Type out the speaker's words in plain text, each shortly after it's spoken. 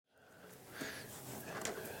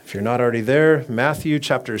If you're not already there, Matthew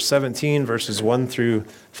chapter 17, verses 1 through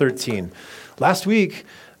 13. Last week,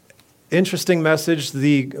 interesting message.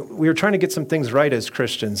 We were trying to get some things right as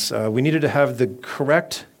Christians. We needed to have the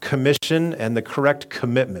correct commission and the correct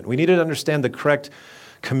commitment. We needed to understand the correct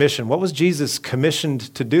commission. What was Jesus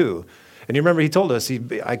commissioned to do? And you remember he told us, he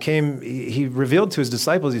revealed to his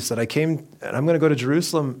disciples, he said, I came and I'm going to go to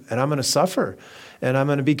Jerusalem and I'm going to suffer and I'm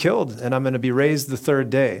going to be killed and I'm going to be raised the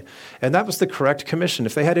third day. And that was the correct commission.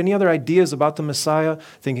 If they had any other ideas about the Messiah,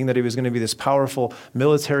 thinking that he was going to be this powerful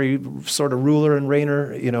military sort of ruler and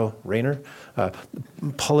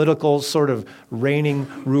political sort of reigning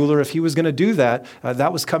ruler, if he was going to do that,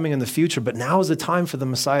 that was coming in the future. But now is the time for the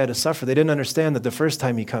Messiah to suffer. They didn't understand that the first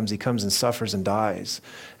time he comes and suffers and dies.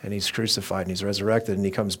 And he's crucified and he's resurrected and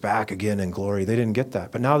he comes back again in glory. They didn't get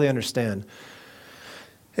that. But now they understand.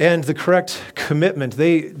 And the correct commitment,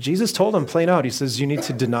 Jesus told them plain out. He says, you need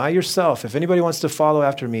to deny yourself. If anybody wants to follow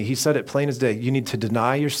after me, he said it plain as day. You need to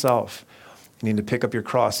deny yourself. You need to pick up your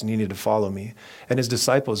cross and you need to follow me. And his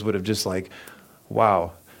disciples would have just like,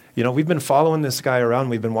 wow. You know, we've been following this guy around.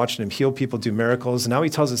 We've been watching him heal people, do miracles. And now he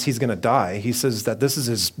tells us he's going to die. He says that this is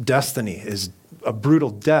his destiny, is a brutal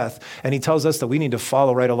death. And he tells us that we need to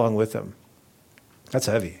follow right along with him. That's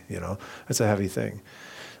heavy, you know. That's a heavy thing.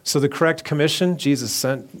 So the correct commission, Jesus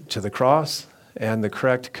sent to the cross, and the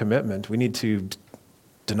correct commitment, we need to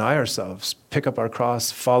deny ourselves, pick up our cross,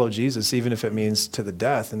 follow Jesus, even if it means to the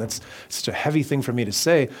death. And that's such a heavy thing for me to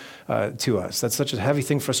say to us. That's such a heavy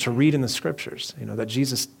thing for us to read in the scriptures, you know, that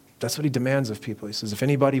Jesus, that's what he demands of people. He says, if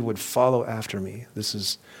anybody would follow after me, this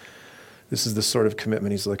is the sort of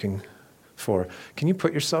commitment he's looking for. Can you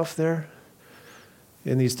put yourself there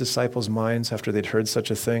in these disciples' minds after they'd heard such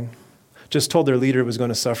a thing? Just told their leader was going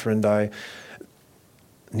to suffer and die,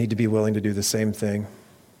 need to be willing to do the same thing.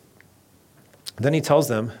 Then he tells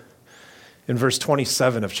them in verse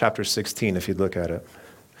 27 of chapter 16, if you'd look at it,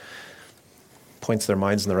 points their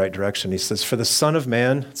minds in the right direction. He says, for the Son of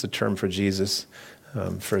Man, it's a term for Jesus,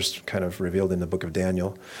 first kind of revealed in the book of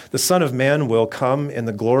Daniel, the Son of Man will come in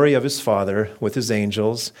the glory of his Father with his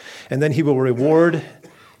angels, and then he will reward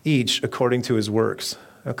each according to his works.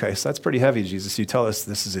 Okay, so that's pretty heavy, Jesus. You tell us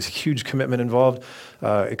this is a huge commitment involved.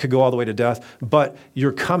 It could go all the way to death, but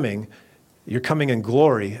you're coming in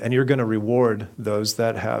glory, and you're going to reward those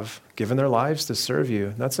that have given their lives to serve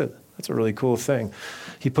you. That's a really cool thing.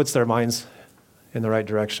 He puts their minds in the right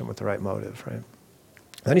direction with the right motive, right?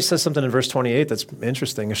 Then he says something in verse 28 that's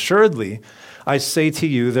interesting. Assuredly, I say to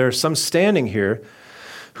you, there are some standing here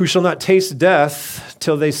who shall not taste death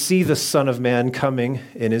till they see the Son of Man coming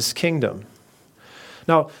in his kingdom.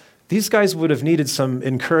 Now, these guys would have needed some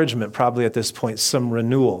encouragement probably at this point, some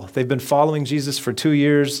renewal. They've been following Jesus for 2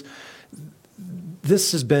 years.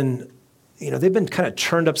 This has been, they've been kind of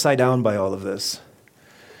turned upside down by all of this.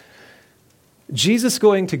 Jesus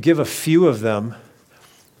going to give a few of them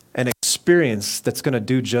an experience that's going to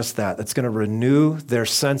do just that. That's going to renew their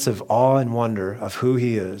sense of awe and wonder of who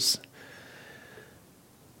he is.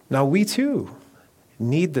 Now, we too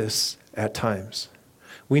need this at times.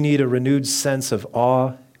 We need a renewed sense of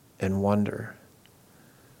awe and wonder.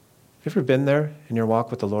 Have you ever been there in your walk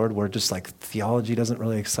with the Lord where just like theology doesn't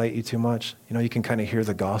really excite you too much? You know, you can kind of hear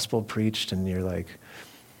the gospel preached and you're like,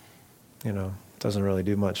 it doesn't really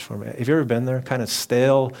do much for me. Have you ever been there, kind of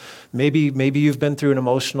stale? Maybe you've been through an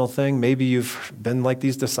emotional thing. Maybe you've been like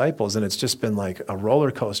these disciples and it's just been like a roller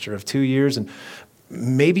coaster of 2 years. And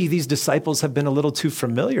maybe these disciples have been a little too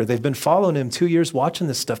familiar. They've been following him 2 years, watching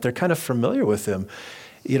this stuff. They're kind of familiar with him.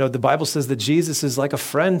 The Bible says that Jesus is like a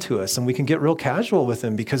friend to us, and we can get real casual with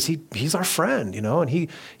him because he's our friend, and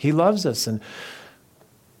he loves us. And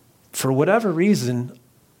for whatever reason,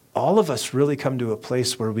 all of us really come to a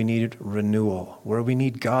place where we need renewal, where we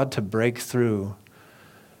need God to break through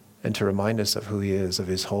and to remind us of who he is, of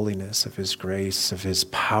his holiness, of his grace, of his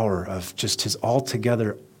power, of just his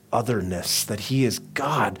altogether otherness, that he is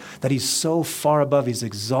God, that he's so far above, he's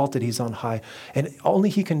exalted, he's on high, and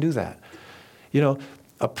only he can do that.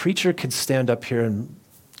 A preacher could stand up here and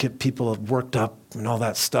get people worked up and all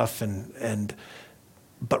that stuff,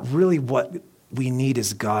 but really what we need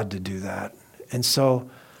is God to do that. And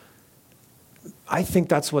so I think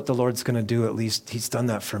that's what the Lord's going to do. At least he's done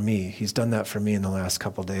that for me. He's done that for me in the last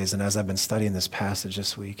couple of days. And as I've been studying this passage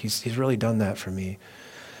this week, he's really done that for me.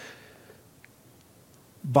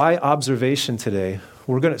 By observation today,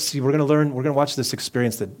 we're going to watch this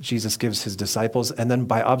experience that Jesus gives his disciples. And then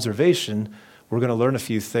by observation, we're going to learn a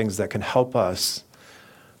few things that can help us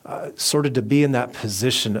sort of to be in that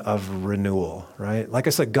position of renewal, right? Like I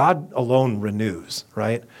said, God alone renews,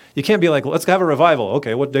 right? You can't be like, let's have a revival.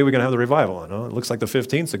 Okay, what day are we going to have the revival on? Oh, it looks like the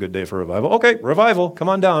 15th is a good day for revival. Okay, revival, come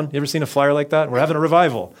on down. You ever seen a flyer like that? We're having a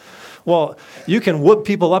revival. Well, you can whoop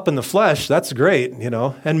people up in the flesh. That's great,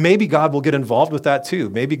 and maybe God will get involved with that too.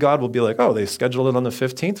 Maybe God will be like, oh, they scheduled it on the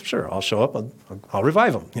 15th. Sure, I'll show up. I'll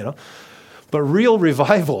revive them, But real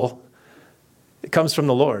revival, it comes from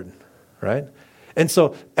the Lord, right? And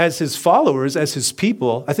so as his followers, as his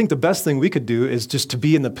people, I think the best thing we could do is just to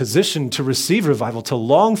be in the position to receive revival, to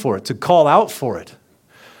long for it, to call out for it,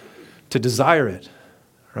 to desire it,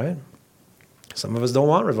 right? Some of us don't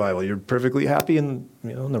want revival. You're perfectly happy in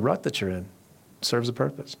the rut that you're in. It serves a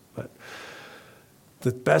purpose. But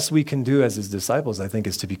the best we can do as his disciples, I think,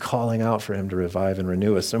 is to be calling out for him to revive and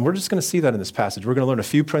renew us. And we're just going to see that in this passage. We're going to learn a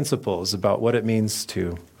few principles about what it means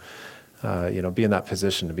to be in that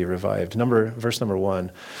position to be revived. Verse number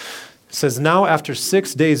 1 says, now after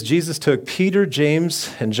 6 days, Jesus took Peter,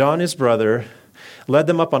 James, and John, his brother, led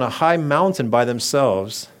them up on a high mountain by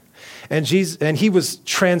themselves, and he was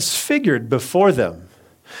transfigured before them.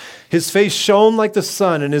 His face shone like the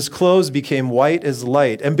sun, and his clothes became white as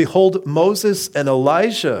light. And behold, Moses and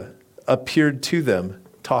Elijah appeared to them,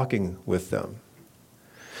 talking with them.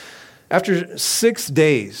 After 6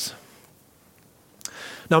 days.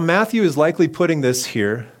 Now, Matthew is likely putting this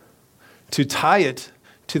here to tie it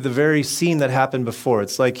to the very scene that happened before.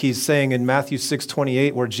 It's like he's saying in Matthew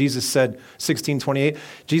 6:28, where Jesus said, 16:28,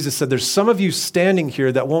 Jesus said, there's some of you standing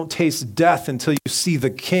here that won't taste death until you see the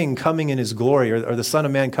King coming in his glory, or the Son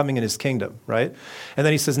of Man coming in his kingdom, right? And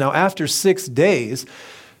then he says, now after 6 days,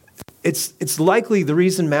 it's likely the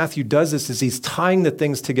reason Matthew does this is he's tying the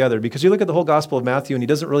things together, because you look at the whole Gospel of Matthew and he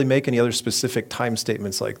doesn't really make any other specific time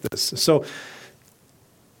statements like this. So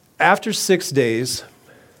after 6 days,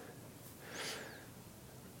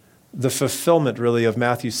 the fulfillment really of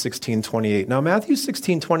Matthew 16:28. Now, Matthew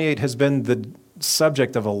 16:28 has been the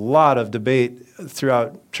subject of a lot of debate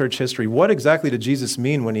throughout church history. What exactly did Jesus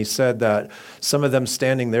mean when he said that some of them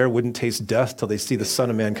standing there wouldn't taste death till they see the Son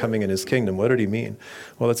of Man coming in his kingdom? What did he mean?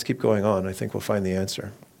 Well, let's keep going on. I think we'll find the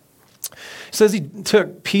answer. It says he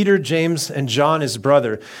took Peter, James, and John, his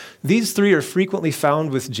brother. These three are frequently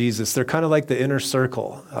found with Jesus. They're kind of like the inner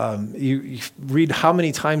circle. You read how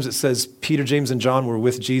many times it says Peter, James, and John were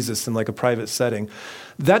with Jesus in like a private setting.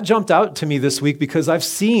 That jumped out to me this week because I've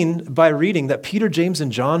seen by reading that Peter, James,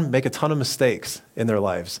 and John make a ton of mistakes in their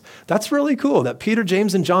lives. That's really cool that Peter,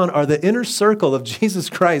 James, and John are the inner circle of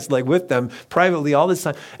Jesus Christ, like with them privately all this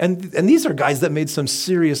time. And these are guys that made some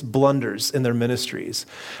serious blunders in their ministries.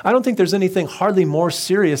 I don't think there's anything hardly more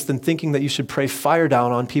serious than thinking that you should pray fire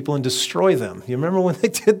down on people and destroy them. You remember when they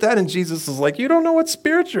did that and Jesus was like, you don't know what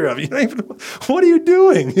spirit you're of. You don't even know, what are you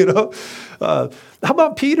doing? How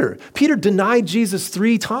about Peter? Peter denied Jesus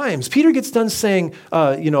 3 times. Peter gets done saying,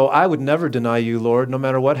 I would never deny you, Lord, no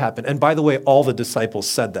matter what happened. And by the way, all the disciples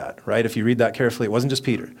said that, right? If you read that carefully, it wasn't just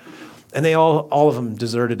Peter. And they all of them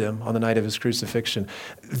deserted him on the night of his crucifixion.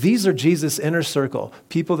 These are Jesus' inner circle.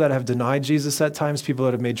 People that have denied Jesus at times, people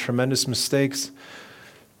that have made tremendous mistakes,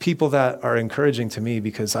 people that are encouraging to me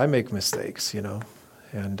because I make mistakes,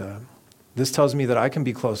 And this tells me that I can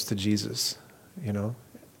be close to Jesus,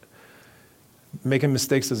 Making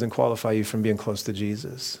mistakes doesn't qualify you from being close to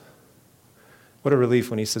Jesus. What a relief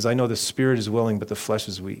when he says, I know the spirit is willing, but the flesh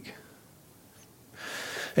is weak.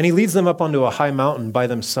 And he leads them up onto a high mountain by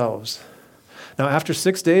themselves. Now, after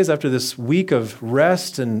 6 days, after this week of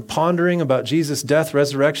rest and pondering about Jesus' death,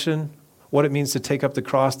 resurrection, what it means to take up the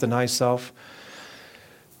cross, deny self,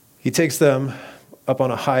 he takes them up on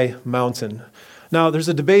a high mountain. Now, there's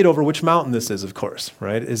a debate over which mountain this is, of course,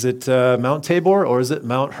 right? Is it Mount Tabor or is it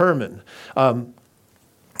Mount Hermon?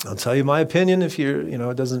 I'll tell you my opinion if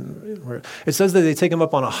it doesn't. It says that they take him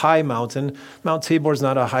up on a high mountain. Mount Tabor is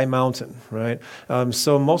not a high mountain, right?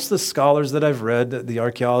 So most of the scholars that I've read, the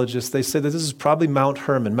archaeologists, they say that this is probably Mount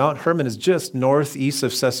Hermon. Mount Hermon is just northwest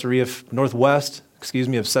of Caesarea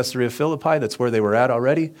Philippi. That's where they were at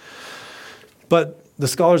already. But the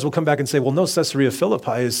scholars will come back and say, well, no, Caesarea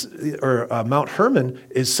Philippi Mount Hermon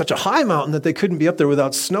is such a high mountain that they couldn't be up there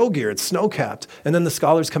without snow gear. It's snow-capped. And then the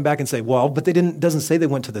scholars come back and say, well, but doesn't say they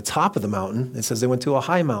went to the top of the mountain. It says they went to a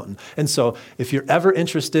high mountain. And so if you're ever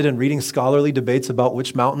interested in reading scholarly debates about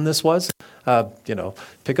which mountain this was,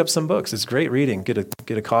 pick up some books. It's great reading. Get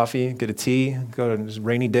a coffee, get a tea, go to a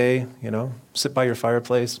rainy day, sit by your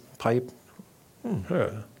fireplace, pipe.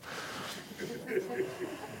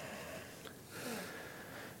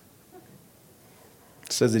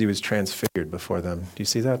 It says that he was transfigured before them. Do you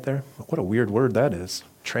see that there? What a weird word that is.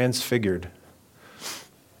 Transfigured.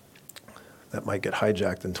 That might get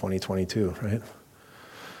hijacked in 2022, right?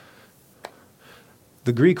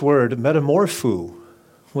 The Greek word metamorpho,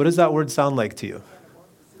 what does that word sound like to you?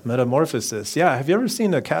 Metamorphosis. Yeah, have you ever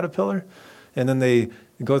seen a caterpillar? And then they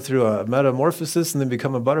go through a metamorphosis and then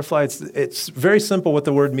become a butterfly. It's very simple what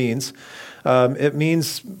the word means. It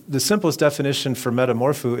means, the simplest definition for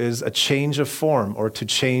metamorpho is a change of form or to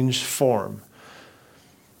change form.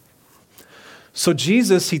 So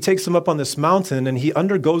Jesus, he takes them up on this mountain and he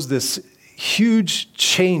undergoes this huge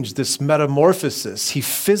change, this metamorphosis. He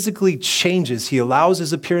physically changes. He allows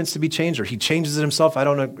his appearance to be changed, or he changes it himself. I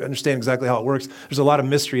don't understand exactly how it works. There's a lot of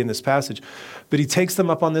mystery in this passage. But he takes them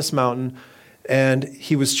up on this mountain, and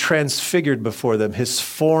he was transfigured before them. His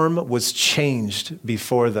form was changed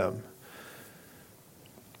before them.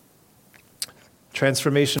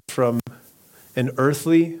 Transformation from an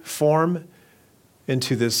earthly form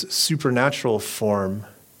into this supernatural form.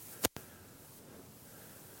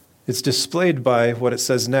 It's displayed by what it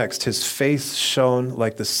says next. His face shone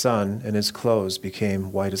like the sun, and his clothes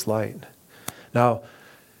became white as light. Now,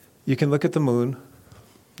 you can look at the moon.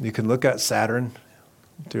 You can look at Saturn.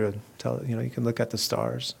 You can look at the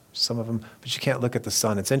stars, some of them, but you can't look at the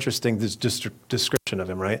sun. It's interesting, this description of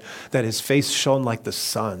him, right? That his face shone like the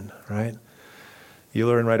sun, right? You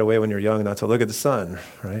learn right away when you're young not to look at the sun,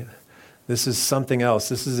 right? This is something else.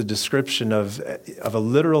 This is a description of a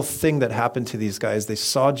literal thing that happened to these guys. They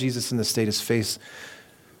saw Jesus in the state, his face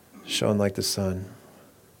shone like the sun.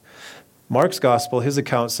 Mark's gospel, his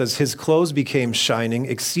account says, his clothes became shining,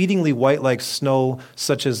 exceedingly white like snow,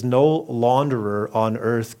 such as no launderer on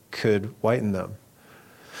earth could whiten them.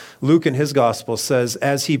 Luke in his gospel says,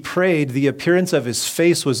 as he prayed, the appearance of his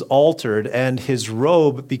face was altered, and his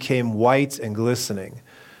robe became white and glistening.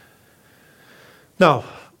 Now,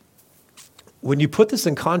 when you put this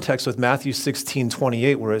in context with Matthew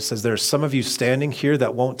 16:28, where it says, there are some of you standing here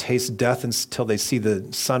that won't taste death until they see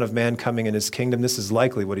the Son of Man coming in his kingdom, this is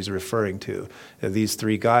likely what he's referring to. These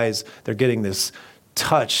three guys, they're getting this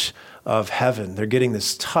touch of heaven. They're getting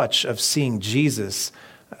this touch of seeing Jesus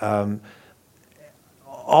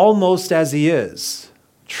almost as he is,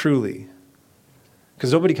 truly.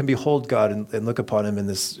 Because nobody can behold God and look upon him in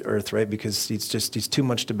this earth, right? Because he's too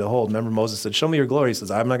much to behold. Remember, Moses said, show me your glory. He says,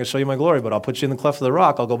 I'm not going to show you my glory, but I'll put you in the cleft of the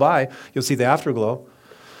rock. I'll go by. You'll see the afterglow,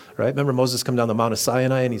 right? Remember, Moses come down the Mount of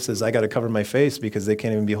Sinai, and he says, I got to cover my face because they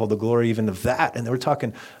can't even behold the glory even of that. And they were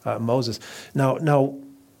talking Moses. Now,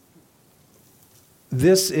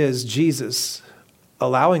 this is Jesus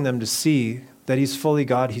allowing them to see that he's fully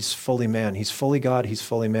God, he's fully man. He's fully God, he's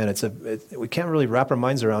fully man. We can't really wrap our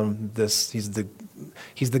minds around this. He's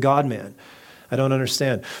the God-man. I don't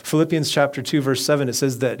understand. Philippians chapter 2, verse 7, it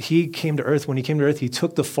says that he came to earth. When he came to earth, he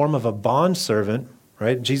took the form of a bondservant,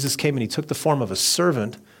 right? Jesus came and he took the form of a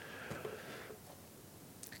servant,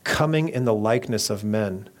 coming in the likeness of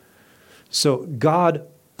men. So God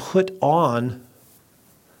put on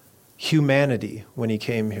humanity when he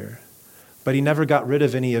came here. But he never got rid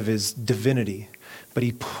of any of his divinity. But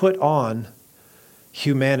he put on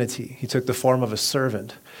humanity. He took the form of a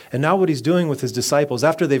servant. And now what he's doing with his disciples,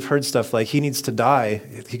 after they've heard stuff like he needs to die,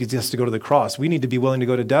 he has to go to the cross. We need to be willing to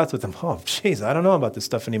go to death with him. Oh, jeez, I don't know about this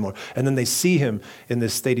stuff anymore. And then they see him in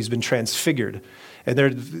this state. He's been transfigured. And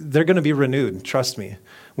they're going to be renewed, trust me.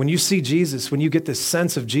 When you see Jesus, when you get this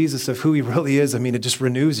sense of Jesus, of who he really is, I mean, it just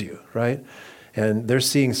renews you, right? And they're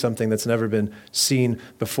seeing something that's never been seen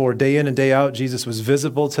before. Day in and day out, Jesus was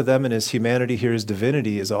visible to them in his humanity. Here, his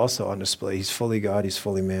divinity is also on display. He's fully God, he's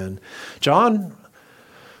fully man. John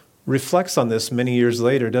reflects on this many years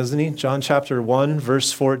later, doesn't he? John chapter 1,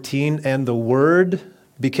 verse 14, and the Word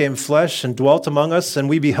became flesh and dwelt among us, and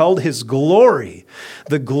we beheld his glory,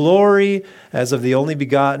 the glory as of the only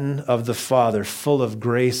begotten of the Father, full of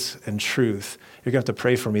grace and truth. You're going to have to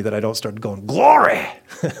pray for me that I don't start going, glory!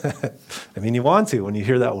 I mean, you want to when you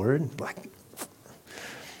hear that word. Like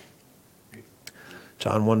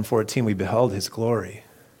John 1:14, we beheld his glory.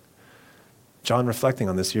 John reflecting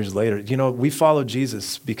on this years later. You know, we followed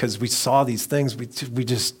Jesus because we saw these things. We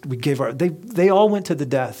gave they all went to the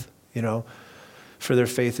death, you know, for their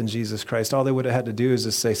faith in Jesus Christ. All they would have had to do is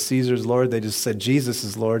just say, Caesar's Lord. They just said, Jesus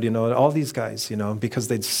is Lord, you know, all these guys, you know, because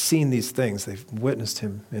they'd seen these things. They've witnessed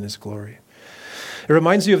him in his glory. It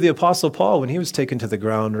reminds you of the Apostle Paul when he was taken to the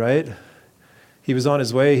ground, right? He was on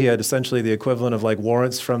his way. He had essentially the equivalent of like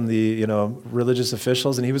warrants from the, you know, religious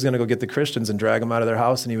officials, and he was going to go get the Christians and drag them out of their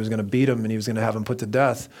house, and he was going to beat them, and he was going to have them put to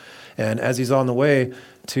death. And as he's on the way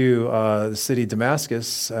to the city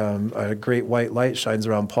Damascus, a great white light shines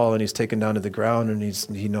around Paul, and he's taken down to the ground, and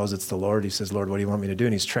he knows it's the Lord. He says, Lord, what do you want me to do?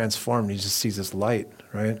 And he's transformed. He just sees this light,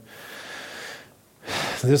 right?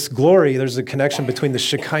 this glory, there's a connection between the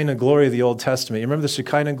Shekinah glory of the Old Testament. You remember the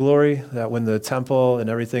Shekinah glory, that when the temple and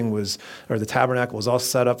everything was, or the tabernacle was all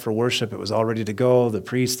set up for worship, it was all ready to go. The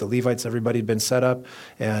priests, the Levites, everybody had been set up.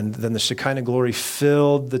 And then the Shekinah glory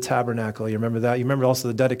filled the tabernacle. You remember that? You remember also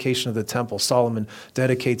the dedication of the temple. Solomon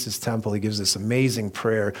dedicates his temple. He gives this amazing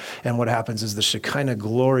prayer. And what happens is the Shekinah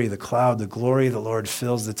glory, the cloud, the glory of the Lord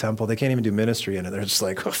fills the temple. They can't even do ministry in it. They're just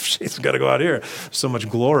like, oh, she's got to go out here. So much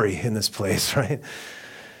glory in this place, right?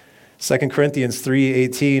 2 Corinthians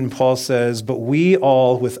 3:18, Paul says, "But we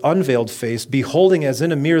all with unveiled face, beholding as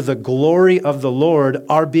in a mirror the glory of the Lord,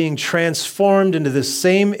 are being transformed into the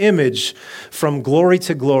same image from glory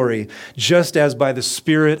to glory, just as by the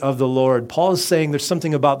Spirit of the Lord." Paul is saying there's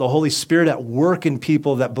something about the Holy Spirit at work in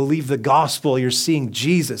people that believe the gospel. You're seeing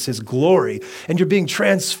Jesus, his glory, and you're being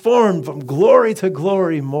transformed from glory to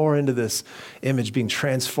glory more into this image, being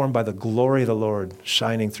transformed by the glory of the Lord,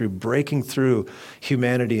 shining through, breaking through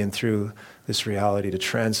humanity and through this reality to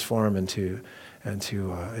transform and to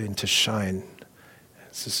shine.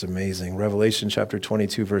 It's just amazing. Revelation chapter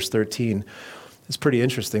 22, verse 13. It's pretty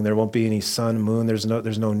interesting. There won't be any sun, moon. There's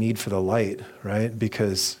no need for the light, right?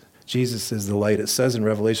 Because Jesus is the light. It says in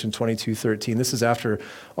Revelation 22:13. This is after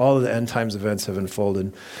all of the end times events have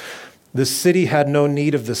unfolded. "The city had no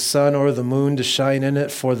need of the sun or the moon to shine in it,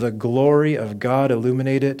 for the glory of God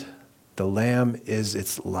illuminated it. The Lamb is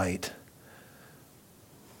its light."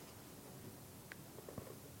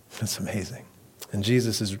 That's amazing. And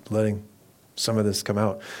Jesus is letting some of this come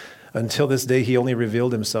out. Until this day, he only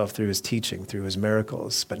revealed himself through his teaching, through his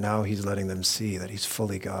miracles. But now he's letting them see that he's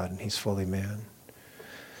fully God and he's fully man.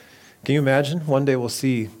 Can you imagine? One day we'll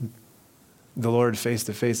see the Lord face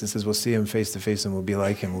to face. It says we'll see him face to face and we'll be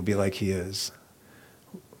like him. We'll be like he is.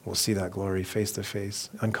 We'll see that glory face to face.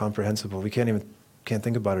 Incomprehensible. We can't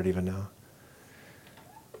think about it even now.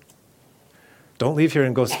 Don't leave here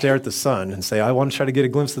and go stare at the sun and say, I want to try to get a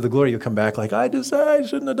glimpse of the glory. You'll come back like, I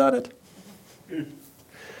shouldn't have done it.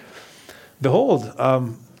 Behold,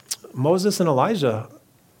 Moses and Elijah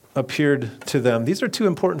appeared to them. These are two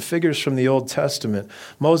important figures from the Old Testament.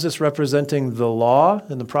 Moses representing the law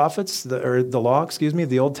and the prophets,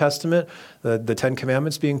 the Old Testament, the Ten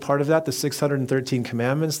Commandments being part of that, the 613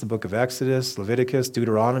 commandments, the book of Exodus, Leviticus,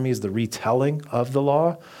 Deuteronomy is the retelling of the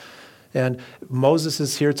law. And Moses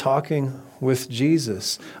is here talking with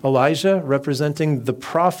Jesus. Elijah representing the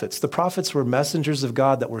prophets. The prophets were messengers of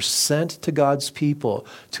God that were sent to God's people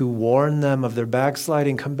to warn them of their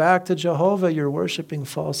backsliding. Come back to Jehovah, you're worshiping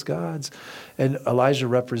false gods. And Elijah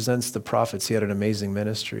represents the prophets. He had an amazing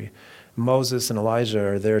ministry. Moses and Elijah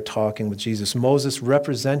are there talking with Jesus. Moses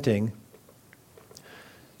representing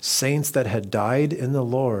saints that had died in the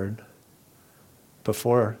Lord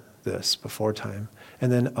before time.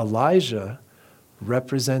 And then Elijah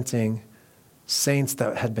representing saints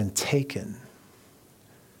that had been taken.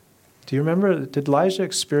 Do you remember, did Elijah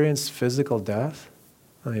experience physical death?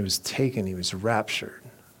 Well, he was taken, he was raptured,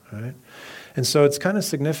 right? And so it's kind of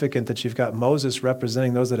significant that you've got Moses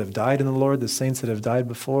representing those that have died in the Lord, the saints that have died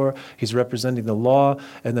before. He's representing the law,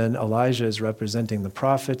 and then Elijah is representing the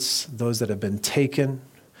prophets, those that have been taken.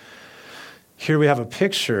 Here we have a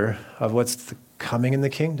picture of what's coming in the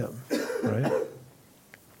kingdom, right?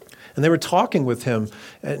 And they were talking with him,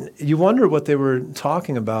 and you wonder what they were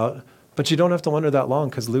talking about, but you don't have to wonder that long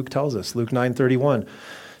because Luke tells us, Luke 9:31.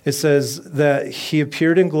 It says that he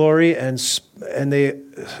appeared in glory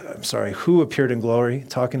who appeared in glory,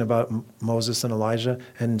 talking about Moses and Elijah,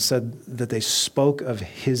 and said that they spoke of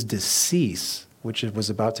his decease, which was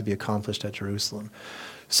about to be accomplished at Jerusalem.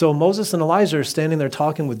 So Moses and Elijah are standing there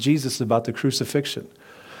talking with Jesus about the crucifixion.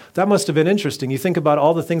 That must have been interesting. You think about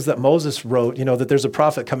all the things that Moses wrote, that there's a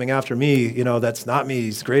prophet coming after me, that's not me,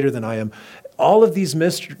 he's greater than I am. All of these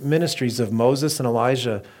ministries of Moses and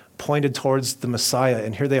Elijah pointed towards the Messiah,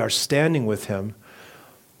 and here they are standing with him,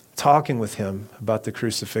 talking with him about the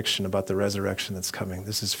crucifixion, about the resurrection that's coming.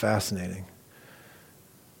 This is fascinating.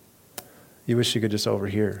 You wish you could just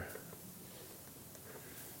overhear.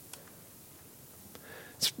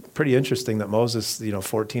 It's pretty interesting that Moses,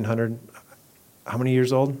 1,400, how many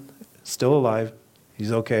years old? Still alive.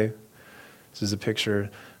 He's okay. This is a picture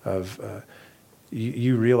of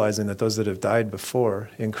you realizing that those that have died before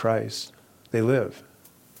in Christ, they live.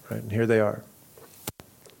 Right? And here they are.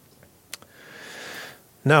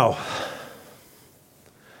 Now,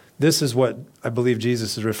 this is what I believe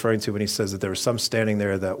Jesus is referring to when he says that there were some standing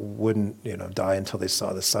there that wouldn't, die until they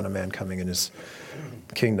saw the Son of Man coming in his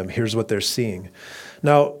kingdom. Here's what they're seeing.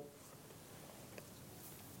 Now,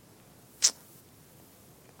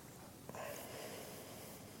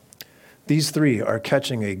 these three are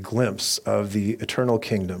catching a glimpse of the eternal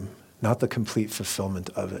kingdom not the complete fulfillment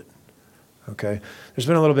of it. Okay? There's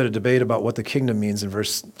been a little bit of debate about what the kingdom means in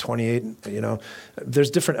verse 28. There's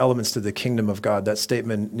different elements to the kingdom of God. That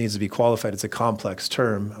statement needs to be qualified. It's a complex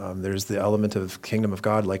term. There's the element of kingdom of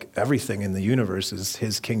God, like everything in the universe is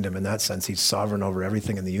his kingdom. In that sense, he's sovereign over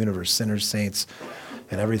everything in the universe, sinners, saints,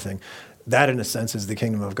 and everything. That, in a sense, is the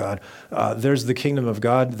kingdom of God. There's the kingdom of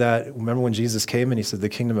God that, remember when Jesus came and he said, the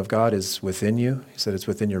kingdom of God is within you? He said it's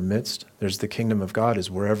within your midst. There's the kingdom of God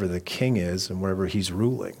is wherever the king is and wherever he's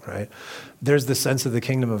ruling, right? There's the sense of the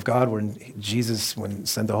kingdom of God when Jesus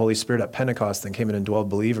sent the Holy Spirit at Pentecost and came and indwelled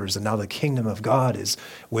believers, and now the kingdom of God is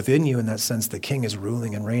within you. In that sense, the king is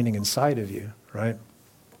ruling and reigning inside of you, right?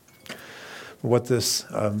 What this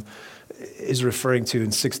is referring to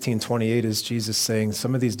in 16:28 is Jesus saying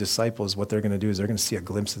some of these disciples, what they're going to do is they're going to see a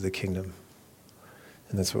glimpse of the kingdom.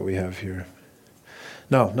 And that's what we have here.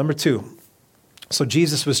 Now, number 2. So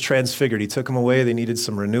Jesus was transfigured. He took them away. They needed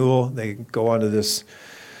some renewal. They go onto this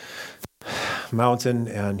mountain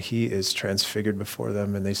and he is transfigured before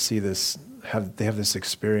them, and they see this, they have this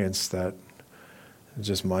experience that is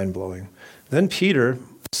just mind-blowing. Then Peter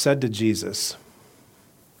said to Jesus,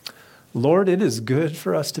 Lord, it is good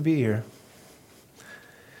for us to be here.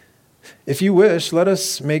 If you wish, let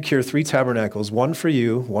us make here 3 tabernacles, one for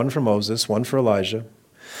you, one for Moses, one for Elijah.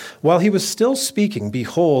 While he was still speaking,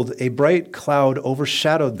 behold, a bright cloud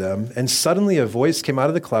overshadowed them, and suddenly a voice came out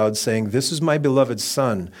of the cloud saying, This is my beloved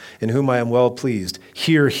Son, in whom I am well pleased.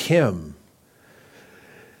 Hear him.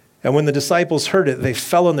 And when the disciples heard it, they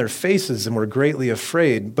fell on their faces and were greatly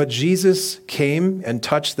afraid. But Jesus came and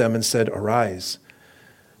touched them and said, Arise.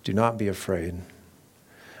 Do not be afraid.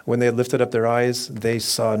 When they had lifted up their eyes, they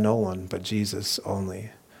saw no one but Jesus only.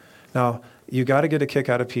 Now, you got to get a kick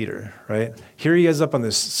out of Peter, right? Here he is up on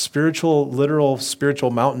this literal spiritual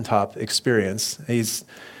mountaintop experience. He's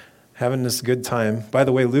having this good time. By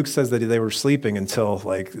the way, Luke says that they were sleeping until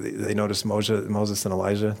they noticed Moses and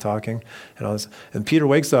Elijah talking and all this. And Peter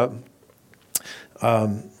wakes up.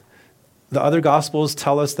 The other Gospels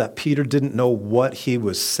tell us that Peter didn't know what he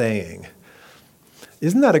was saying.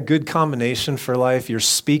 Isn't that a good combination for life? You're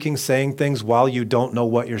speaking, saying things while you don't know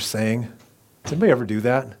what you're saying. Does anybody ever do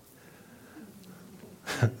that?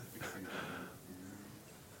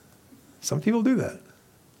 Some people do that.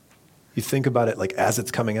 You think about it like as it's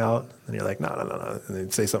coming out, and you're like, no. And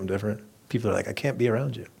they say something different. People are like, I can't be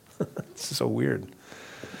around you. It's so weird.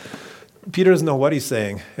 Peter doesn't know what he's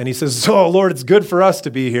saying. And he says, oh, Lord, it's good for us to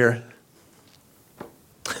be here.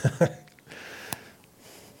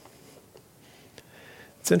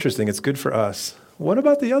 It's interesting. It's good for us. What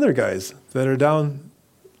about the other guys that are down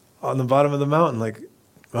on the bottom of the mountain? Like,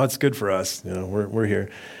 oh, it's good for us. We're here.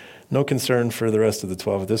 No concern for the rest of the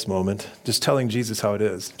 12 at this moment. Just telling Jesus how it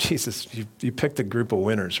is. Jesus, you picked a group of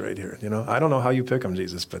winners right here. I don't know how you pick them,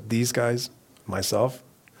 Jesus, but these guys, myself,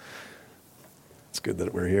 it's good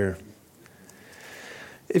that we're here.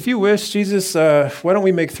 If you wish, Jesus, why don't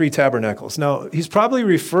we make 3 tabernacles? Now, he's probably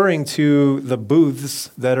referring to the booths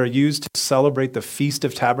that are used to celebrate the Feast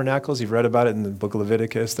of Tabernacles. You've read about it in the book of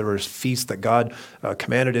Leviticus. There were feasts that God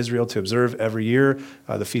commanded Israel to observe every year,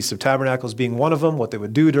 the Feast of Tabernacles being one of them. What they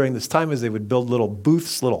would do during this time is they would build little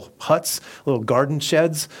booths, little huts, little garden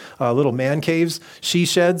sheds, little man caves, she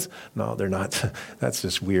sheds. No, they're not. That's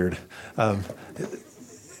just weird.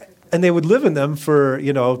 And they would live in them for,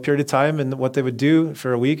 a period of time, and what they would do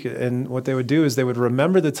for a week, and what they would do is they would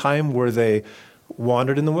remember the time where they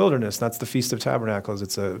wandered in the wilderness. That's the Feast of Tabernacles.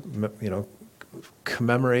 It's a,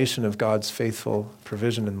 commemoration of God's faithful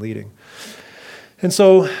provision and leading. And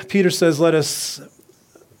so Peter says, let us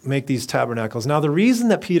make these tabernacles. Now, the reason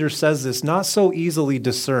that Peter says this, not so easily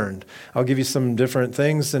discerned. I'll give you some different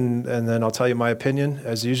things, and then I'll tell you my opinion,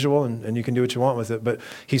 as usual, and you can do what you want with it. But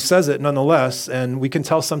he says it nonetheless, and we can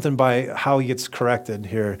tell something by how he gets corrected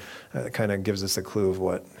here. It kind of gives us a clue of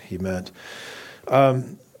what he meant.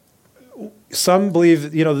 Some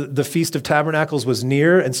believe, the Feast of Tabernacles was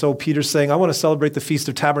near, and so Peter's saying, I want to celebrate the Feast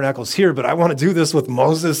of Tabernacles here, but I want to do this with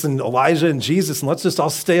Moses and Elijah and Jesus, and let's just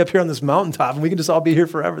all stay up here on this mountaintop, and we can just all be here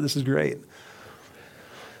forever. This is great.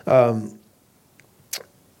 That's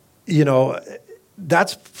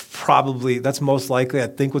most likely, I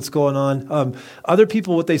think, what's going on. Other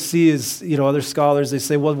people, what they see is, other scholars, they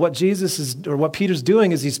say, well, what Peter's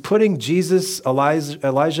doing is he's putting Jesus,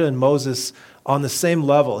 Elijah, and Moses on the same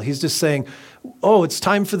level. He's just saying, oh, it's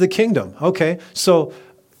time for the kingdom. Okay, so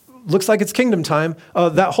looks like it's kingdom time.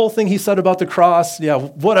 That whole thing he said about the cross,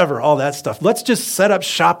 whatever, all that stuff. Let's just set up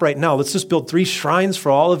shop right now. Let's just build 3 shrines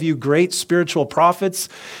for all of you great spiritual prophets,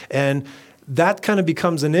 and that kind of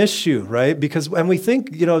becomes an issue, right? And we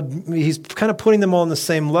think, he's kind of putting them all on the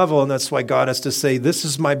same level, and that's why God has to say, this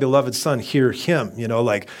is my beloved son, hear him.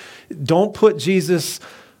 Don't put Jesus,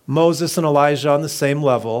 Moses, and Elijah on the same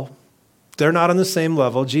level. They're not on the same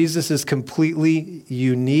level. Jesus is completely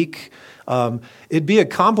unique. It'd be a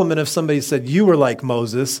compliment if somebody said you were like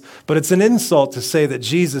Moses, but it's an insult to say that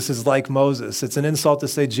Jesus is like Moses. It's an insult to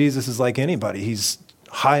say Jesus is like anybody. He's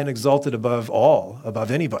high and exalted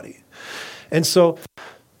above anybody. And so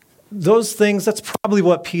those things, that's probably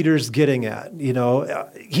what Peter's getting at.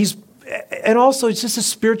 And also it's just a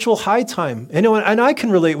spiritual high time. And I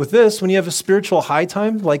can relate with this. When you have a spiritual high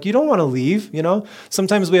time, you don't want to leave,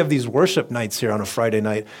 Sometimes we have these worship nights here on a Friday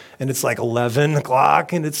night, and it's 11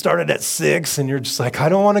 o'clock, and it started at 6, and you're just I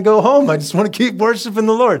don't want to go home. I just want to keep worshiping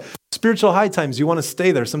the Lord. Spiritual high times, you want to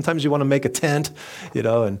stay there. Sometimes you want to make a tent,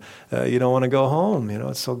 and you don't want to go home.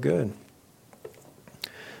 It's so good.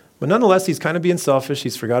 But nonetheless, he's kind of being selfish.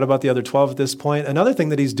 He's forgot about the other 12 at this point. Another thing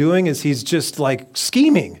that he's doing is he's just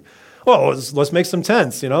scheming. Well, let's make some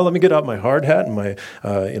tents. Let me get out my hard hat and my,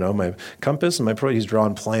 my compass and he's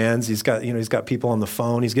drawing plans. He's got people on the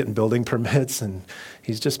phone. He's getting building permits, and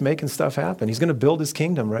he's just making stuff happen. He's going to build his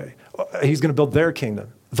kingdom, right? He's going to build their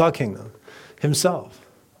kingdom, the kingdom, himself.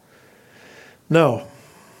 No.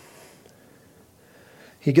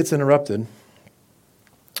 He gets interrupted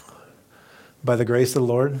by the grace of the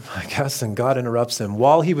Lord, I guess, and God interrupts him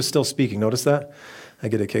while he was still speaking. Notice that? I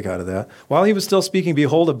get a kick out of that. While he was still speaking,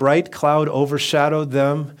 behold, a bright cloud overshadowed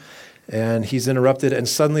them, and he's interrupted, and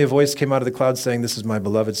suddenly a voice came out of the cloud saying, this is my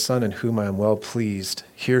beloved son in whom I am well pleased.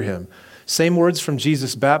 Hear him. Same words from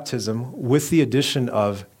Jesus' baptism with the addition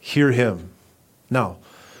of hear him. Now,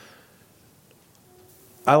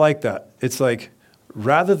 I like that. It's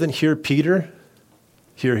rather than hear Peter,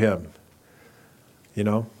 hear him.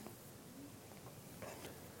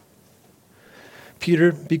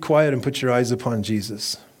 Peter, be quiet and put your eyes upon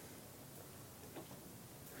Jesus.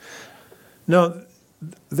 Now,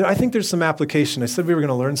 I think there's some application. I said we were going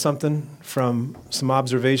to learn something from some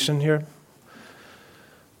observation here.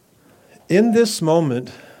 In this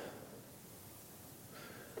moment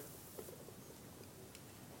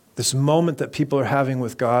that people are having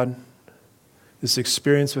with God, this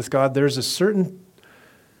experience with God, there's a certain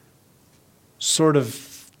sort of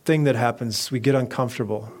thing that happens. We get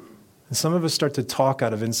uncomfortable. And some of us start to talk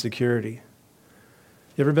out of insecurity.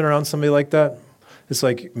 You ever been around somebody like that? It's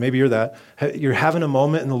maybe you're that. You're having a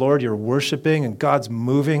moment in the Lord, you're worshiping, and God's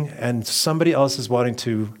moving, and somebody else is wanting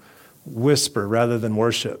to whisper rather than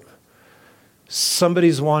worship.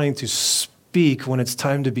 Somebody's wanting to speak when it's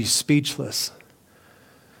time to be speechless.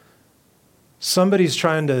 Somebody's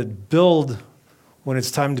trying to build when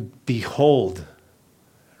it's time to behold,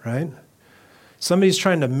 right? Somebody's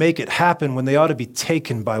trying to make it happen when they ought to be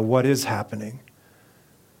taken by what is happening.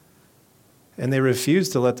 And they refuse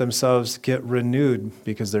to let themselves get renewed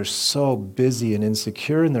because they're so busy and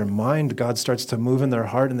insecure in their mind. God starts to move in their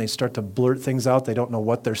heart, and they start to blurt things out. They don't know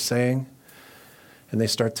what they're saying. And they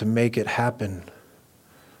start to make it happen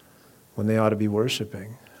when they ought to be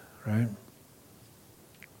worshiping, right?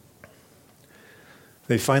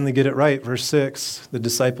 They finally get it right. Verse 6, the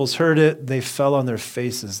disciples heard it. They fell on their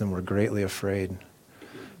faces and were greatly afraid.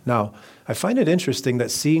 Now, I find it interesting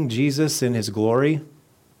that seeing Jesus in his glory,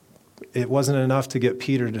 it wasn't enough to get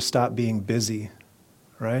Peter to stop being busy,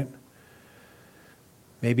 right?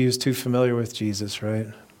 Maybe he was too familiar with Jesus, right?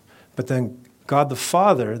 But then God the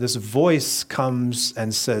Father, this voice comes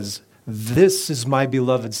and says, this is my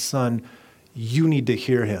beloved son. You need to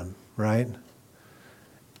hear him, right?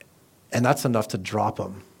 And that's enough to drop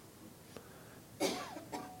them.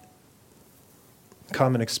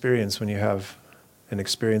 Common experience when you have an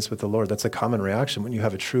experience with the Lord. That's a common reaction when you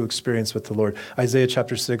have a true experience with the Lord. Isaiah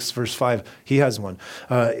chapter 6, verse 5, he has one.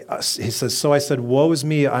 He says, so I said, woe is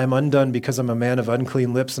me, I am undone because I'm a man of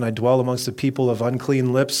unclean lips, and I dwell amongst the people of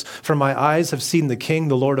unclean lips. For my eyes have seen the King,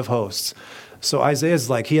 the Lord of hosts. So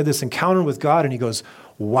Isaiah's he had this encounter with God, and he goes,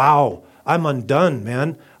 wow, I'm undone,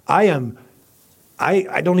 man. I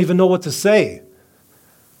don't even know what to say.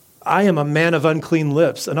 I am a man of unclean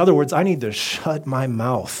lips. In other words, I need to shut my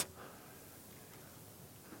mouth.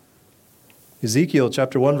 Ezekiel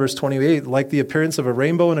chapter 1, verse 28, like the appearance of a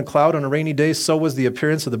rainbow in a cloud on a rainy day, so was the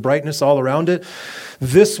appearance of the brightness all around it.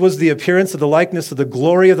 This was the appearance of the likeness of the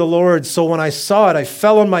glory of the Lord. So when I saw it, I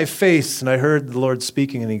fell on my face, and I heard the Lord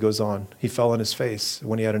speaking, and he goes on. He fell on his face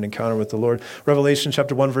when he had an encounter with the Lord. Revelation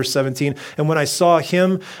chapter 1, verse 17, and when I saw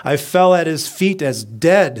him, I fell at his feet as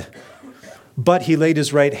dead. But he laid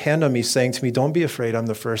his right hand on me, saying to me, don't be afraid, I'm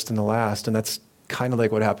the first and the last. And that's kind of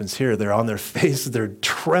like what happens here. They're on their face, they're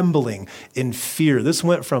trembling in fear. This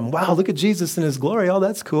went from, wow, look at Jesus in his glory. Oh,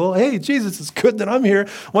 that's cool. Hey, Jesus, it's good that I'm here.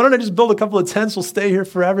 Why don't I just build a couple of tents? We'll stay here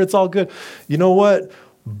forever. It's all good. You know what?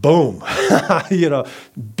 Boom.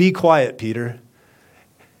 Be quiet, Peter.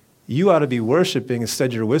 You ought to be worshiping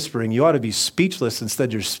instead you're whispering. You ought to be speechless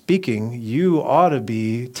instead you're speaking. You ought to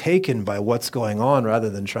be taken by what's going on rather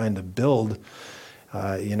than trying to build.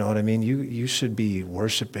 You know what I mean? You should be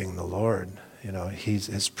worshiping the Lord.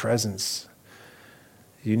 His presence.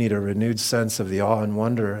 You need a renewed sense of the awe and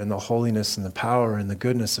wonder and the holiness and the power and the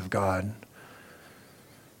goodness of God.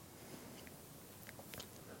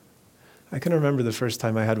 I can remember the first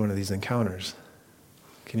time I had one of these encounters.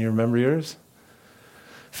 Can you remember yours?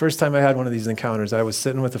 First time I had one of these encounters, I was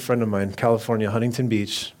sitting with a friend of mine, California, Huntington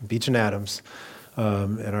Beach and Adams,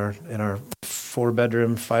 in our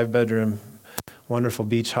 4-bedroom, 5-bedroom, wonderful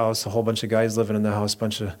beach house, a whole bunch of guys living in the house,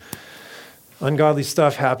 bunch of ungodly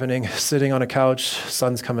stuff happening, sitting on a couch,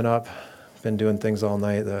 sun's coming up, been doing things all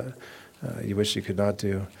night that you wish you could not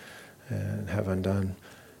do and have undone,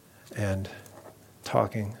 and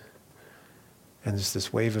talking. And just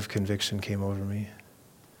this wave of conviction came over me.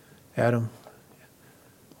 Adam,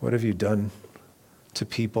 what have you done to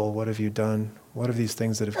people? What have you done? What are these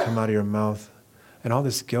things that have come out of your mouth? And all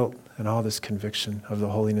this guilt and all this conviction of the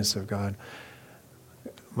holiness of God.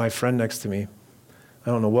 My friend next to me, I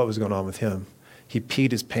don't know what was going on with him. He peed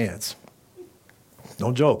his pants.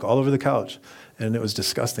 No joke, all over the couch. And it was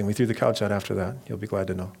disgusting. We threw the couch out after that. You'll be glad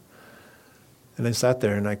to know. And I sat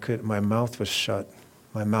there and my mouth was shut.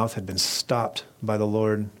 My mouth had been stopped by the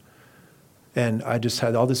Lord. And I just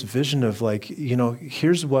had all this vision of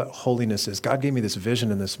here's what holiness is. God gave me this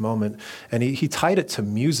vision in this moment. And he tied it to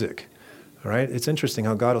music, right? It's interesting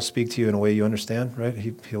how God will speak to you in a way you understand, right?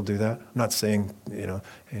 He'll do that. I'm not saying,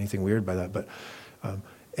 anything weird by that. But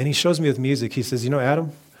and he shows me with music. He says,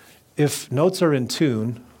 Adam, if notes are in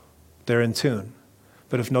tune, they're in tune.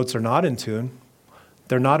 But if notes are not in tune,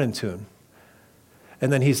 they're not in tune.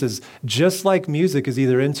 And then he says, just like music is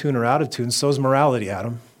either in tune or out of tune, so is morality,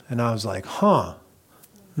 Adam. And I was like,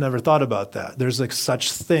 never thought about that. There's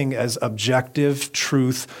such thing as objective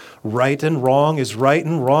truth. Right and wrong is right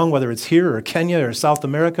and wrong, whether it's here or Kenya or South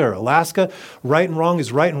America or Alaska. Right and wrong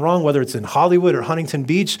is right and wrong, whether it's in Hollywood or Huntington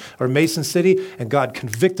Beach or Mason City. And God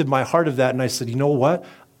convicted my heart of that. And I said, you know what?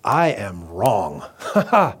 I am wrong.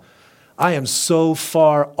 I am so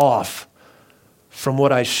far off from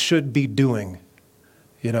what I should be doing,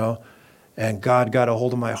 And God got a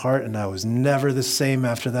hold of my heart, and I was never the same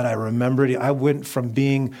after that. I remembered I went from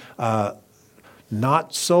being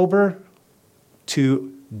not sober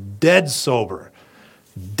to dead sober.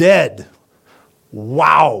 Dead.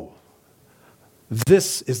 Wow.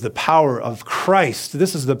 This is the power of Christ.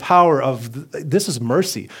 This is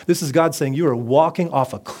mercy. This is God saying, you are walking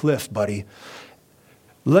off a cliff, buddy.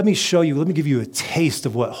 Let me show you, let me give you a taste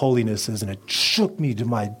of what holiness is. And it shook me to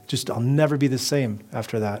I'll never be the same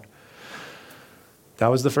after that. That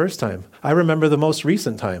was the first time. I remember the most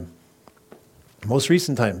recent time,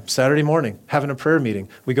 Saturday morning, having a prayer meeting.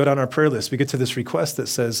 We go down our prayer list. We get to this request that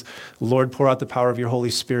says, Lord, pour out the power of your Holy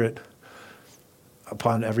Spirit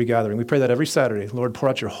upon every gathering. We pray that every Saturday. Lord, pour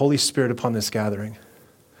out your Holy Spirit upon this gathering.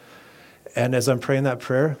 And as I'm praying that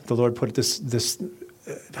prayer, the Lord put this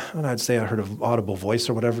I'd say I heard an audible voice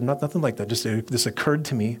or whatever, nothing like that. Just this occurred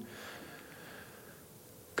to me.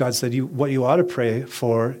 God said, what you ought to pray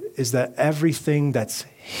for is that everything that's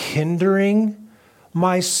hindering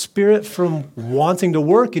my spirit from wanting to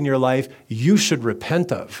work in your life, you should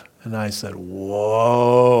repent of. And I said,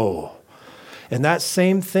 whoa. And that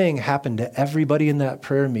same thing happened to everybody in that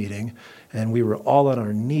prayer meeting. And we were all on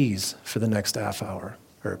our knees for the next half hour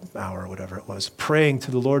or hour, whatever it was, praying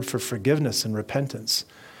to the Lord for forgiveness and repentance.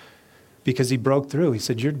 Because he broke through. He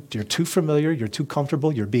said, you're too familiar, you're too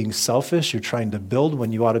comfortable, you're being selfish, you're trying to build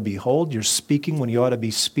when you ought to be whole, you're speaking when you ought to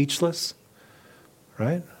be speechless.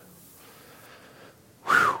 Right?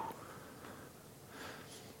 Whew.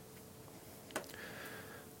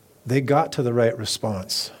 They got to the right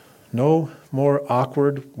response. No more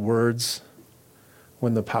awkward words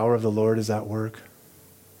when the power of the Lord is at work.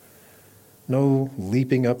 No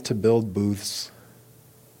leaping up to build booths.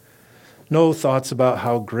 No thoughts about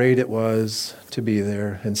how great it was to be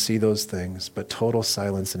there and see those things, but total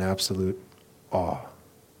silence and absolute awe.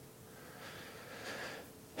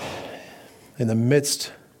 In the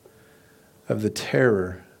midst of the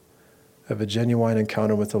terror of a genuine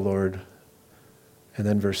encounter with the Lord, and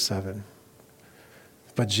then verse 7.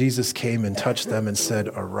 But Jesus came and touched them and said,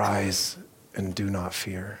 arise and do not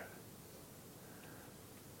fear.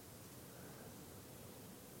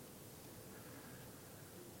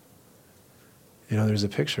 There's a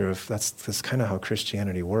picture of that's kind of how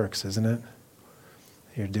Christianity works, isn't it?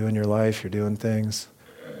 You're doing your life, you're doing things.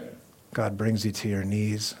 God brings you to your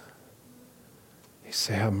knees. You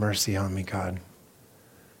say, have mercy on me, God.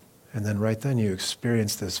 And then right then you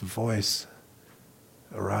experience this voice,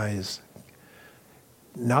 arise.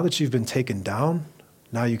 Now that you've been taken down,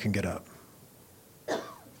 now you can get up.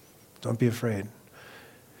 Don't be afraid.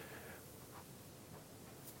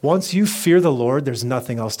 Once you fear the Lord, there's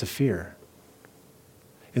nothing else to fear.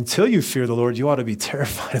 Until you fear the Lord, you ought to be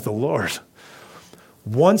terrified of the Lord.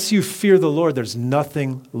 Once you fear the Lord, there's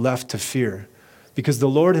nothing left to fear. Because the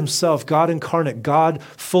Lord himself, God incarnate, God,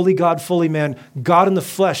 fully man, God in the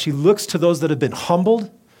flesh, he looks to those that have been humbled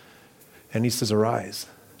and he says, arise.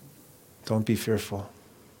 Don't be fearful.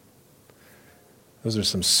 Those are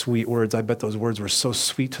some sweet words. I bet those words were so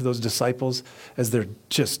sweet to those disciples as they're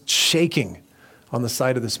just shaking on the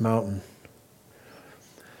side of this mountain.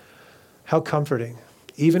 How comforting.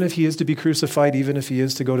 Even if he is to be crucified, even if he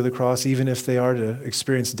is to go to the cross, even if they are to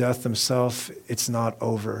experience death themselves, it's not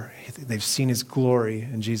over. They've seen his glory,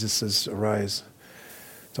 and Jesus says, arise.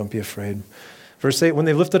 Don't be afraid. Verse 8, when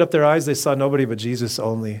they lifted up their eyes, they saw nobody but Jesus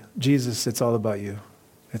only. Jesus, it's all about you.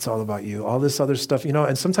 It's all about you. All this other stuff,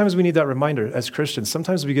 and sometimes we need that reminder as Christians.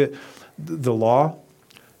 Sometimes we get the law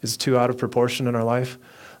is too out of proportion in our life.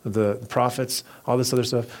 The prophets, all this other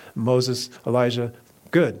stuff, Moses, Elijah,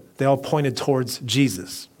 good. They all pointed towards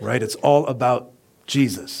Jesus, right? It's all about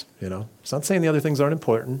Jesus, It's not saying the other things aren't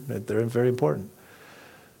important. They're very important.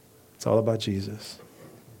 It's all about Jesus.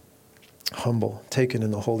 Humble, taken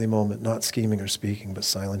in the holy moment, not scheming or speaking, but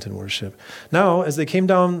silent in worship. Now, as they came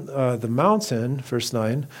down the mountain, verse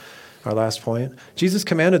 9, our last point, Jesus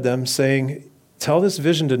commanded them, saying, tell this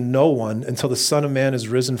vision to no one until the Son of Man is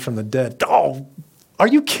risen from the dead. Oh, are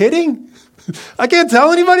you kidding? I can't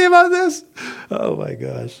tell anybody about this? Oh my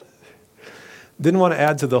gosh. Didn't want to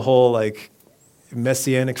add to the whole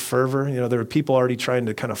messianic fervor. There were people already trying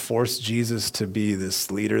to kind of force Jesus to be this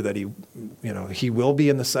leader that he will be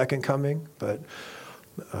in the second coming. But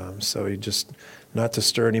so he just, not to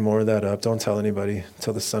stir any more of that up. Don't tell anybody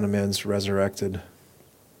until the Son of Man's resurrected.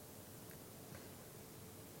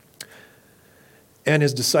 And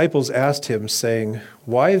his disciples asked him, saying,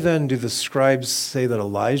 why then do the scribes say that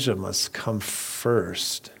Elijah must come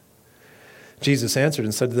first? Jesus answered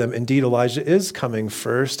and said to them, indeed, Elijah is coming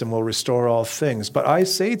first and will restore all things. But I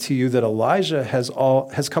say to you that Elijah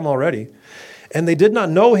has come already. And they did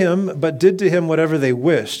not know him, but did to him whatever they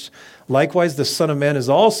wished. Likewise, the Son of Man is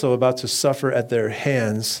also about to suffer at their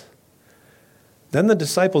hands. Then the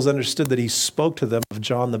disciples understood that he spoke to them of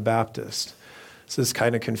John the Baptist. This is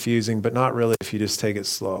kind of confusing, but not really if you just take it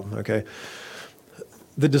slow, okay?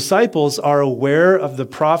 The disciples are aware of the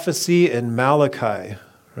prophecy in Malachi,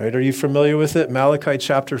 right? Are you familiar with it? Malachi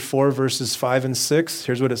chapter 4, verses 5 and 6.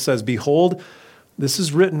 Here's what it says. Behold, this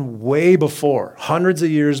is written way before, hundreds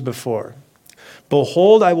of years before.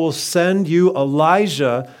 Behold, I will send you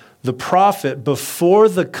Elijah, the prophet, before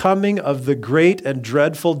the coming of the great and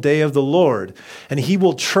dreadful day of the Lord. And he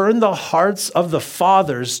will turn the hearts of the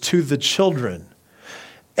fathers to the children,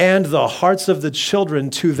 and the hearts of the children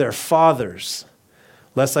to their fathers,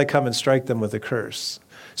 lest I come and strike them with a curse.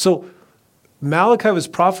 So Malachi was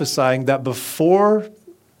prophesying that before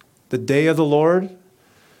the day of the Lord,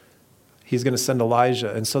 he's going to send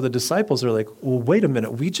Elijah. And so the disciples are like, well, wait a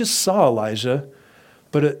minute. We just saw Elijah,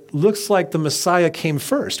 but it looks like the Messiah came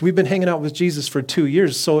first. We've been hanging out with Jesus for 2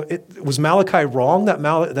 years. So was Malachi wrong that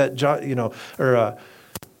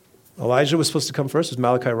Elijah was supposed to come first? Was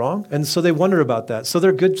Malachi wrong? And so they wonder about that. So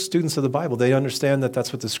they're good students of the Bible. They understand that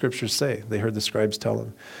that's what the scriptures say. They heard the scribes tell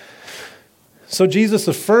them. So Jesus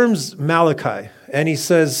affirms Malachi, and he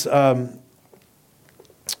says,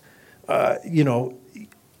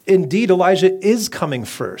 indeed, Elijah is coming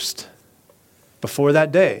first before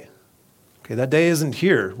that day. Okay, that day isn't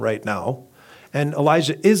here right now, and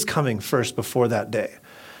Elijah is coming first before that day.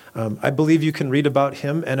 I believe you can read about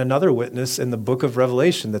him and another witness in the book of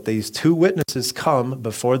Revelation, that these two witnesses come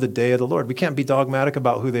before the day of the Lord. We can't be dogmatic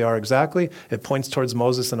about who they are exactly. It points towards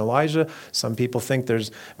Moses and Elijah. Some people think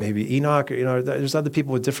there's maybe Enoch, or, there's other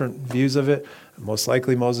people with different views of it. Most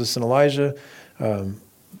likely Moses and Elijah,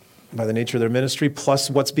 by the nature of their ministry, plus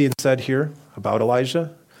what's being said here about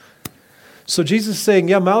Elijah. So Jesus is saying,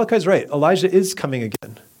 yeah, Malachi's right. Elijah is coming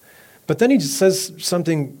again. But then he just says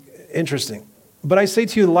something interesting. But I say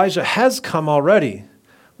to you, Elijah has come already.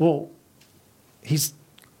 Well, he's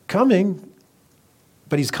coming,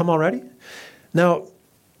 but he's come already? Now,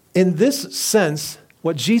 in this sense,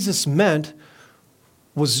 what Jesus meant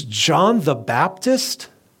was John the Baptist.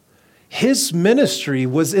 His ministry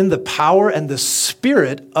was in the power and the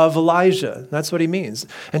spirit of Elijah. That's what he means.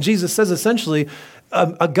 And Jesus says essentially,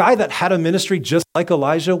 a guy that had a ministry just like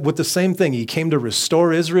Elijah with the same thing. He came to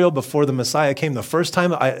restore Israel before the Messiah came the first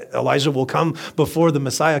time. Elijah will come before the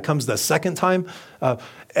Messiah comes the second time.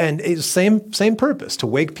 And it's same purpose, to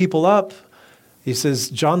wake people up. He says,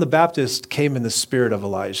 John the Baptist came in the spirit of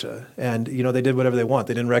Elijah. And, they did whatever they want.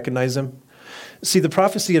 They didn't recognize him. See, the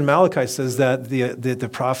prophecy in Malachi says that the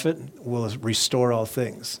prophet will restore all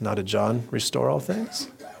things. Not did John restore all things?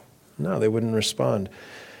 No, they wouldn't respond.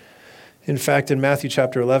 In fact, in Matthew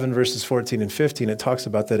chapter 11, verses 14 and 15, it talks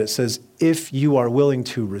about that. It says, if you are willing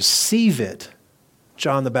to receive it,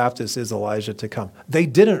 John the Baptist is Elijah to come. They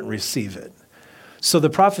didn't receive it. So the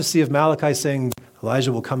prophecy of Malachi saying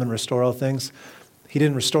Elijah will come and restore all things, he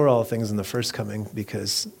didn't restore all things in the first coming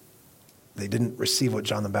because they didn't receive what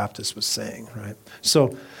John the Baptist was saying, right?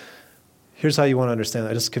 So here's how you want to understand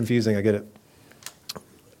that. It's confusing, I get it.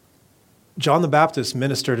 John the Baptist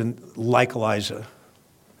ministered like Elijah.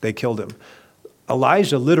 They killed him.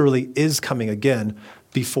 Elijah literally is coming again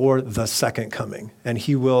before the second coming, and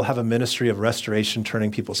he will have a ministry of restoration,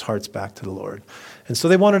 turning people's hearts back to the Lord. And so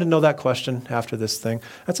they wanted to know that question after this thing.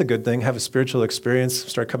 That's a good thing. Have a spiritual experience,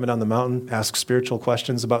 start coming down the mountain, ask spiritual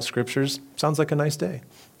questions about scriptures. Sounds like a nice day.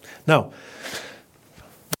 Now,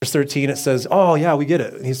 verse 13, it says, oh yeah, we get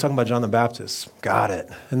it. He's talking about John the Baptist. Got it.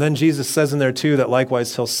 And then Jesus says in there too that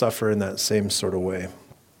likewise he'll suffer in that same sort of way.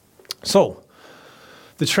 So,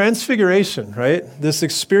 the transfiguration, right? This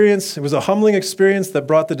experience, it was a humbling experience that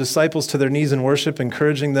brought the disciples to their knees in worship,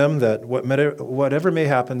 encouraging them that whatever may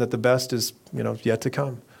happen, that the best is, yet to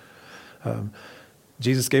come.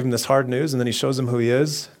 Jesus gave them this hard news, and then he shows them who he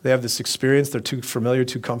is. They have this experience. They're too familiar,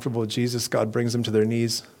 too comfortable with Jesus. God brings them to their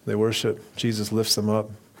knees. They worship. Jesus lifts them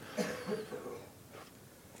up.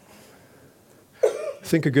 I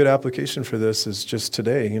think a good application for this is just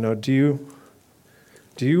today. Do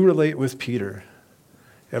you relate with Peter?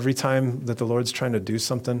 Every time that the Lord's trying to do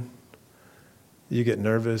something, you get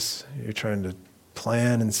nervous. You're trying to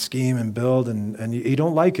plan and scheme and build, and you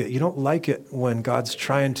don't like it. You don't like it when God's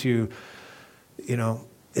trying to,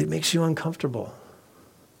 it makes you uncomfortable.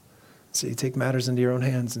 So you take matters into your own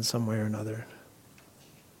hands in some way or another.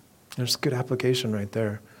 There's a good application right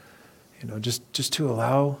there. Just to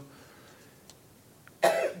allow,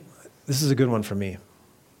 this is a good one for me.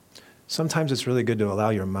 Sometimes it's really good to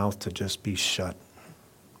allow your mouth to just be shut.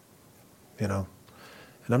 And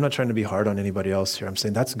I'm not trying to be hard on anybody else here. I'm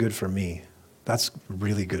saying that's good for me. That's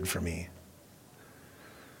really good for me.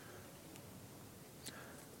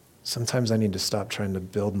 Sometimes I need to stop trying to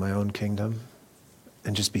build my own kingdom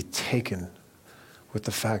and just be taken with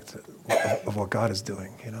the fact of what God is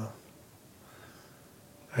doing,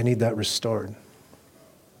 I need that restored.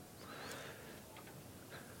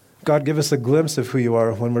 God, give us a glimpse of who you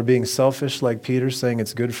are when we're being selfish like Peter, saying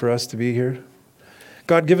it's good for us to be here.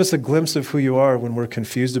 God, give us a glimpse of who you are when we're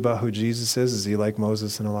confused about who Jesus is. Is he like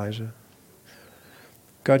Moses and Elijah?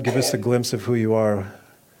 God, give us a glimpse of who you are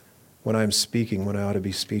when I'm speaking, when I ought to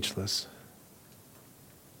be speechless.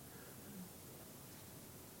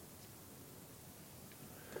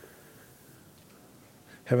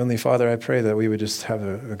 Heavenly Father, I pray that we would just have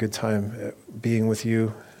a good time being with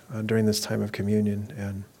you during this time of communion,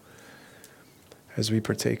 and as we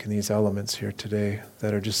partake in these elements here today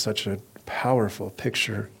that are just such a powerful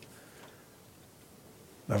picture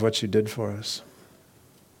of what you did for us.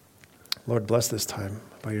 Lord, bless this time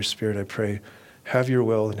by your Spirit, I pray. Have your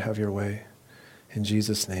will and have your way. In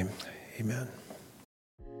Jesus' name, amen.